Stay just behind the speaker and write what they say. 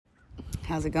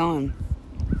How's it going?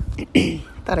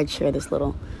 Thought I'd share this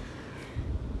little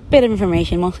bit of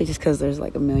information, mostly just because there's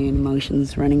like a million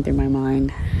emotions running through my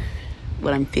mind.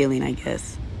 What I'm feeling, I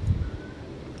guess.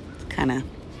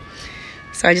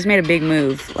 So I just made a big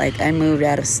move. Like, I moved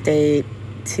out of state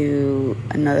to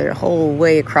another whole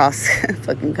way across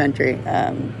fucking country.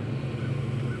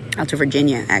 Out to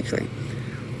Virginia, actually.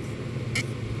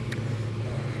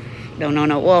 Don't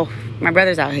know. Well, my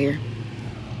brother's out here.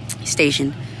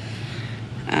 Stationed.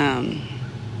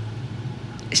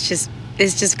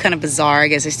 It's just kind of bizarre. I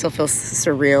guess it still feels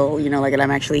surreal, like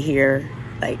I'm actually here.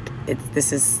 Like,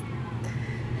 this is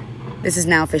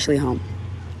now officially home.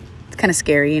 It's kind of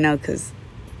scary, because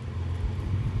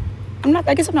I'm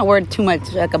not worried too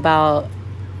much like about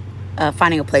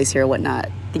finding a place here or whatnot,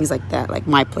 things like that, like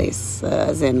my place,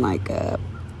 as in like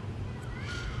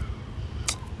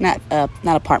not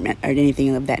apartment or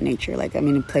anything of that nature. Like, I'm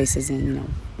in places in,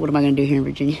 what am I going to do here in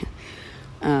Virginia?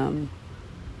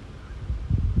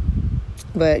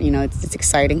 But, it's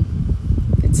exciting.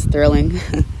 It's thrilling.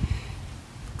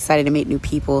 Excited to meet new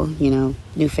people, new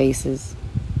faces.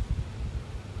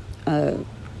 Where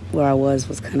I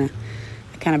was kind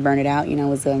of burned it out,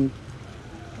 was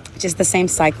just the same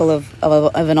cycle of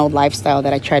an old lifestyle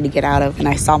that I tried to get out of, and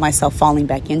I saw myself falling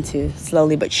back into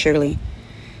slowly but surely.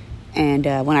 And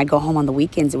when I go home on the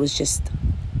weekends, it was just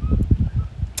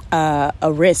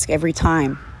a risk every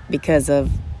time because of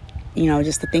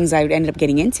just the things I ended up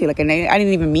getting into. Like, and I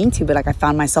didn't even mean to, but like, I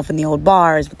found myself in the old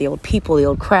bars with the old people, the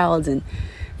old crowds, and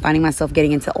finding myself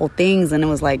getting into old things. And it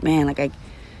was like, man, like I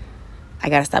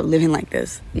gotta stop living like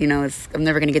this. I'm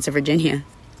never gonna get to Virginia.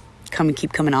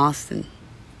 Keep coming to Austin.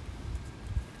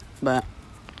 But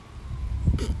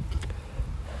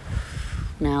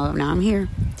now I'm here.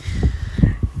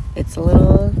 It's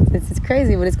it's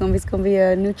crazy, but it's gonna be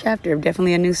a new chapter.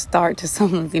 Definitely a new start to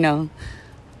some,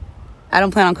 I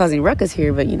don't plan on causing ruckus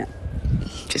here, but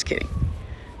just kidding.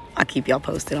 I'll keep y'all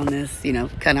posted on this,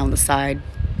 kind of on the side,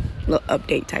 little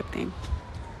update type thing.